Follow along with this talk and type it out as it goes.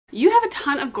You have a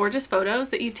ton of gorgeous photos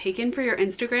that you've taken for your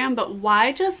Instagram, but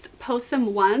why just post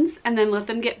them once and then let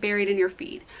them get buried in your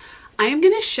feed? I am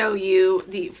going to show you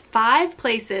the 5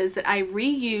 places that I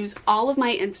reuse all of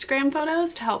my Instagram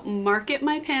photos to help market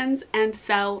my pins and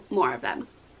sell more of them.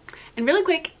 And really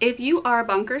quick, if you are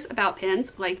bonkers about pins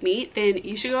like me, then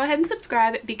you should go ahead and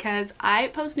subscribe because I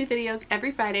post new videos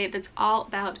every Friday that's all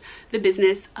about the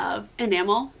business of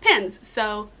enamel pins.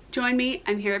 So join me,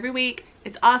 I'm here every week.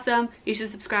 It's awesome. You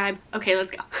should subscribe. Okay, let's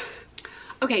go.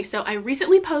 Okay, so I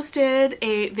recently posted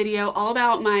a video all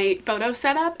about my photo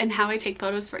setup and how I take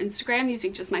photos for Instagram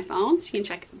using just my phone, so you can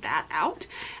check that out.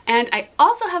 And I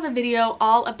also have a video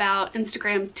all about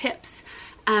Instagram tips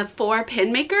for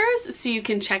pin makers, so you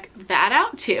can check that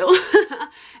out too.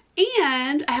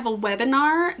 And I have a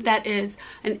webinar that is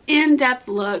an in-depth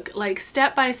look, like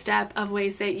step-by-step of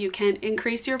ways that you can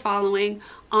increase your following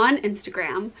on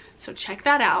Instagram. So check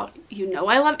that out. You know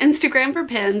I love Instagram for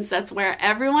pins. That's where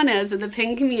everyone is in the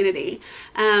pin community.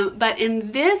 But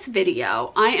in this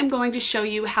video, I am going to show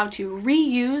you how to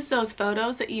reuse those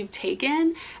photos that you've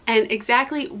taken and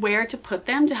exactly where to put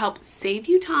them to help save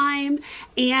you time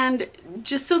and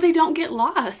just so they don't get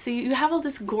lost. So you have all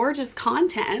this gorgeous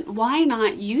content. Why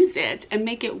not use it and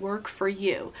make it work for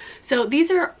you? So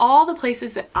these are all the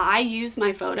places that I use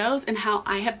my photos and how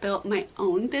I have built my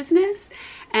own business,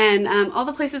 and all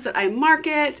the places that I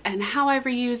market and how I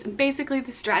reuse, and basically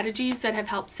the strategies that have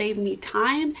helped save me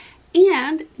time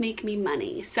and make me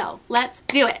money. So let's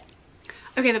do it.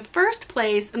 Okay, the first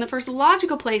place and the first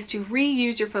logical place to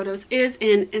reuse your photos is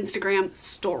in Instagram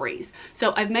stories.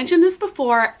 So I've mentioned this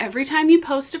before, every time you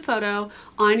post a photo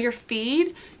on your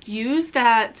feed, use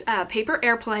that paper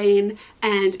airplane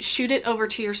and shoot it over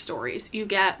to your stories. You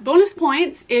get bonus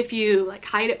points if you like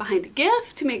hide it behind a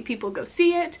GIF to make people go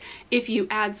see it, if you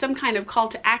add some kind of call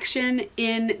to action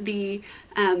in the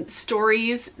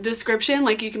stories description,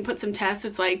 like you can put some tests,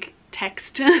 it's like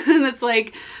text that's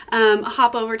like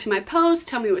hop over to my post,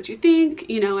 tell me what you think,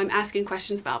 you know, I'm asking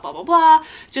questions about blah blah blah,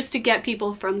 just to get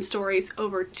people from stories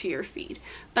over to your feed.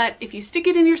 But if you stick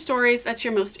it in your stories, that's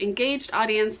your most engaged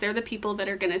audience. They're the people that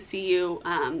are going to see you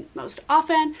most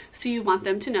often, so you want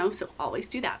them to know, so always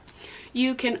do that.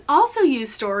 You can also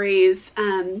use stories,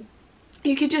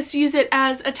 you could just use it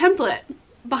as a template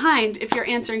behind if you're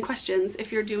answering questions,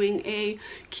 if you're doing a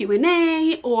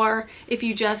Q&A, or if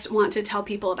you just want to tell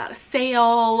people about a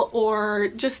sale, or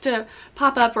just to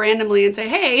pop up randomly and say,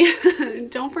 hey,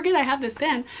 don't forget I have this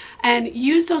pin, and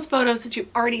use those photos that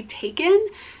you've already taken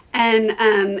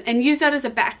and use that as a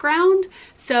background.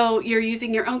 So you're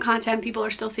using your own content, people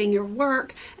are still seeing your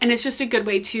work, and it's just a good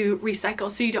way to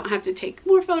recycle, so you don't have to take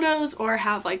more photos or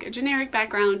have like a generic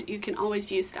background. You can always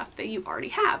use stuff that you already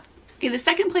have. Okay, the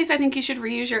second place I think you should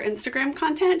reuse your Instagram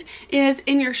content is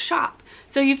in your shop.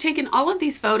 So you've taken all of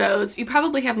these photos, you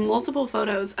probably have multiple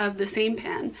photos of the same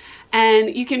pin,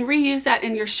 and you can reuse that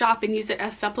in your shop and use it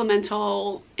as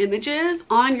supplemental images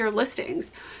on your listings.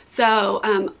 So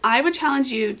I would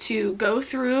challenge you to go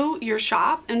through your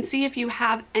shop and see if you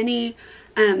have any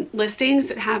listings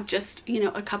that have just, you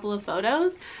know, a couple of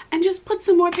photos, and just put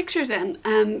some more pictures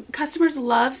in. Customers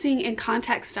love seeing in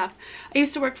context stuff. I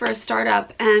used to work for a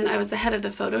startup and I was the head of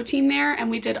the photo team there, and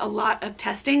we did a lot of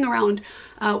testing around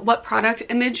what product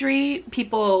imagery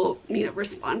people, you know,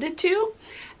 responded to.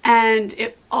 And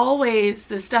it always,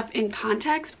 the stuff in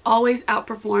context always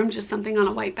outperformed just something on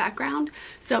a white background.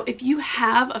 So if you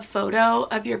have a photo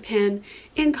of your pin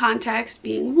in context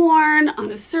being worn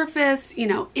on a surface, you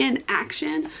know, in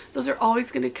action, those are always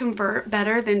going to convert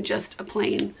better than just a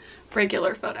plain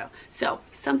regular photo. So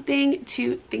something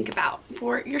to think about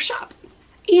for your shop.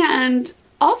 And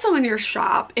also in your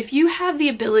shop, if you have the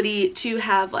ability to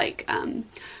have like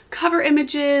cover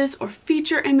images or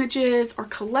feature images or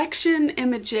collection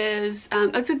images,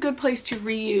 that's a good place to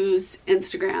reuse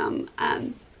Instagram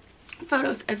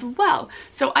photos as well.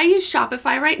 So I use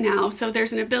Shopify right now, so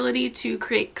there's an ability to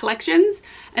create collections,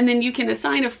 and then you can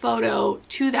assign a photo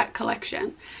to that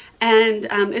collection. And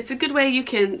it's a good way you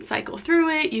can cycle through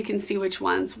it, you can see which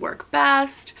ones work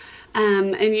best.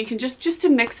 And you can just to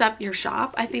mix up your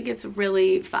shop, I think it's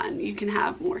really fun. You can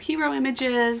have more hero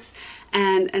images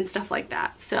and stuff like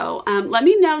that. So let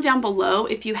me know down below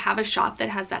if you have a shop that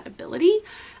has that ability,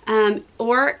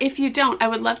 or if you don't, I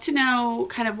would love to know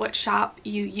kind of what shop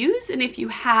you use and if you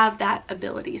have that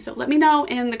ability. So let me know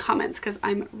in the comments because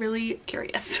I'm really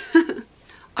curious.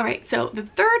 All right, so the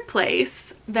third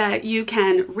place that you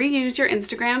can reuse your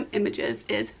Instagram images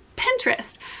is Pinterest.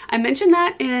 I mentioned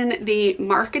that in the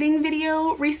marketing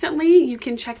video recently. You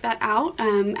can check that out,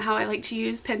 how I like to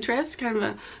use Pinterest, kind of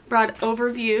a broad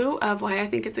overview of why I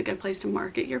think it's a good place to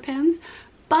market your pins.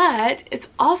 but it's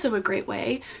also a great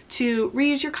way to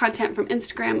reuse your content from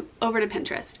Instagram over to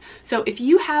Pinterest. So if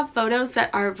you have photos that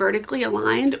are vertically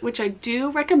aligned, which I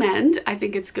do recommend, I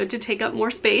think it's good to take up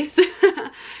more space,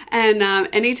 and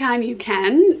anytime you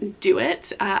can, do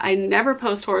it. I never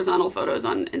post horizontal photos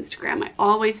on Instagram. I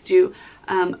always do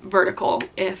vertical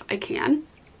if I can.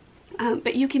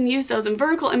 But you can use those, and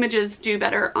vertical images do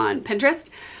better on Pinterest.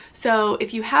 So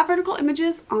if you have vertical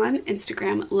images on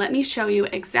Instagram, let me show you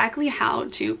exactly how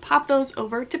to pop those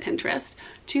over to Pinterest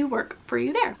to work for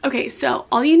you there. Okay, so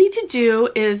all you need to do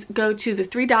is go to the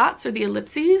 3 dots or the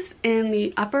ellipses in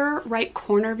the upper right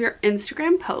corner of your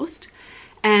Instagram post,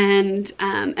 and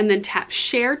then tap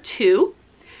Share To,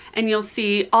 and you'll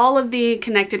see all of the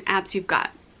connected apps you've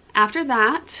got. After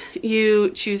that,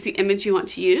 you choose the image you want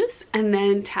to use, and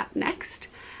then tap Next,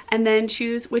 and then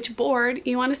choose which board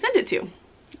you want to send it to.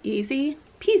 Easy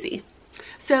peasy.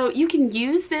 So you can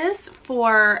use this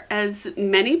for as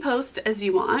many posts as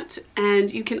you want,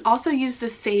 and you can also use the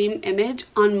same image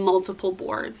on multiple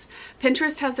boards.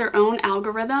 Pinterest has their own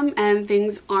algorithm, and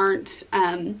things aren't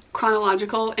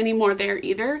chronological anymore there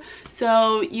either,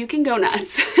 so you can go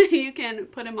nuts. You can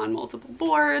put them on multiple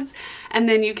boards, and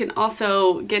then you can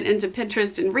also get into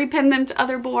Pinterest and repin them to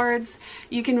other boards.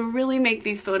 You can really make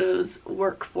these photos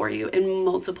work for you in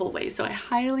multiple ways, so I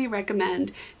highly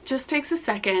recommend. Just takes a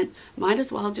second, might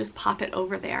as well just pop it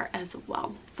over there as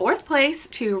well. 4th place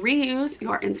to reuse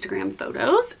your Instagram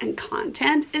photos and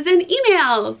content is in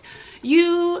emails.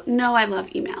 You know I love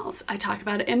emails. I talk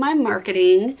about it in my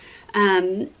marketing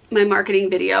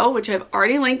video, which I've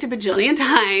already linked a bajillion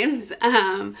times,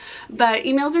 but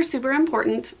emails are super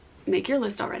important. Make your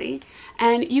list already.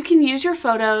 And you can use your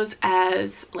photos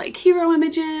as like hero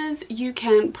images. You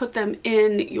can put them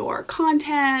in your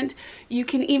content. You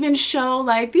can even show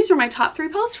like, these are my top 3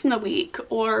 posts from the week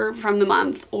or from the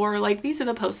month, or like, these are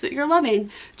the posts that you're loving,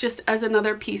 just as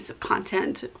another piece of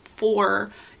content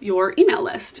for your email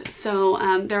list. So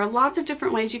there are lots of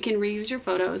different ways you can reuse your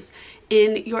photos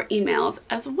in your emails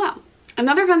as well.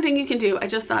 Another fun thing you can do, I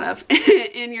just thought of,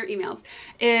 in your emails,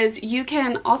 is you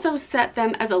can also set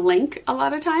them as a link a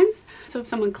lot of times. So if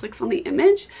someone clicks on the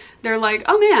image, they're like,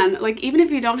 oh man, like even if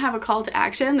you don't have a call to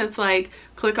action that's like,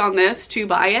 click on this to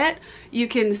buy it, you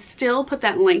can still put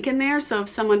that link in there. So if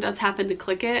someone does happen to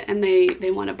click it and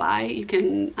they want to buy, you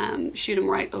can shoot them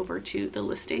right over to the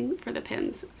listing for the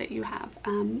pins that you have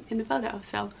in the photo.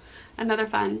 So another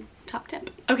fun top tip.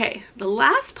 Okay, the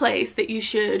last place that you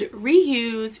should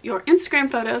reuse your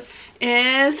Instagram photos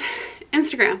is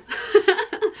Instagram.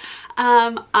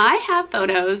 I have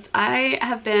photos. I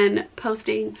have been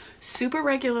posting super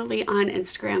regularly on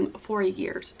Instagram for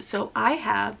years. So I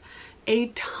have a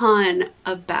ton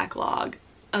of backlog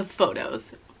of photos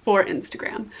for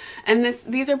Instagram. And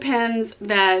these are pins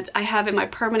that I have in my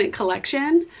permanent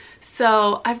collection.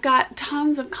 So I've got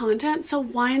tons of content, so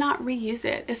why not reuse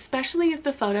it? Especially if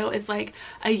the photo is like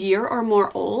a year or more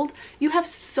old. You have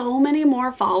so many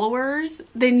more followers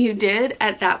than you did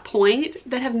at that point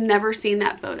that have never seen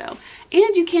that photo.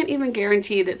 And you can't even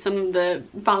guarantee that some of the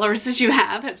followers that you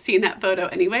have seen that photo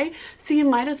anyway, so you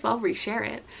might as well reshare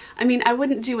it. I mean, I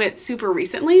wouldn't do it super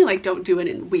recently, like don't do it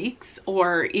in weeks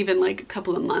or even like a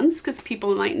couple of months because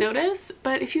people might notice,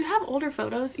 but if you have older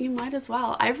photos, you might as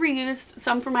well. I've reused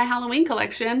some for my Halloween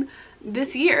collection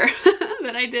this year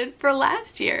that I did for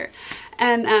last year.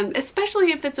 And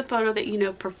especially if it's a photo that you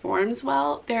know performs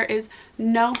well, there is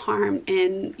no harm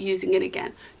in using it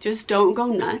again. Just don't go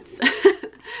nuts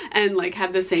and like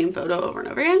have the same photo over and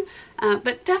over again,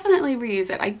 but definitely reuse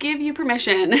it. I give you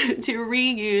permission to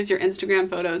reuse your Instagram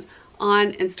photos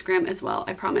on Instagram as well.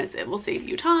 I promise it will save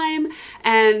you time,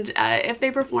 and if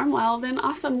they perform well, then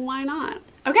awesome, why not?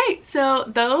 Okay, so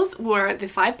those were the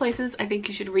 5 places I think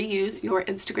you should reuse your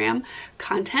Instagram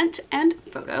content and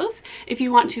photos. If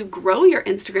you want to grow your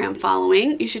Instagram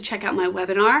following, you should check out my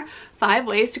webinar, 5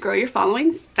 Ways to Grow Your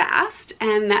Following Fast,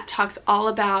 and that talks all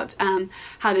about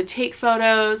how to take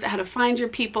photos, how to find your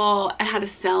people, and how to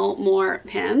sell more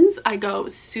pins. I go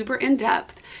super in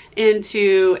depth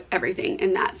into everything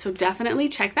in that, so definitely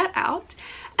check that out.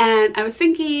 And I was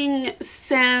thinking,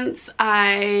 since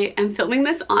I am filming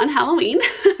this on Halloween,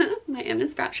 my Em and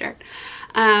Sprout shirt,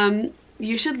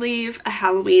 you should leave a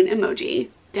Halloween emoji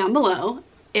down below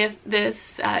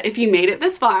if you made it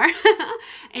this far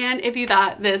and if you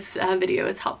thought this video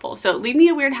is helpful. So leave me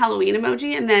a weird Halloween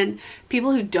emoji, and then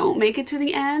people who don't make it to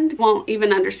the end won't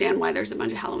even understand why there's a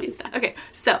bunch of Halloween stuff. Okay,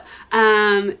 so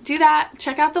do that,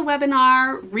 check out the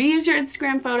webinar, reuse your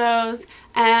Instagram photos,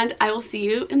 and I will see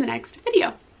you in the next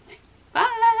video.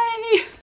 Bye!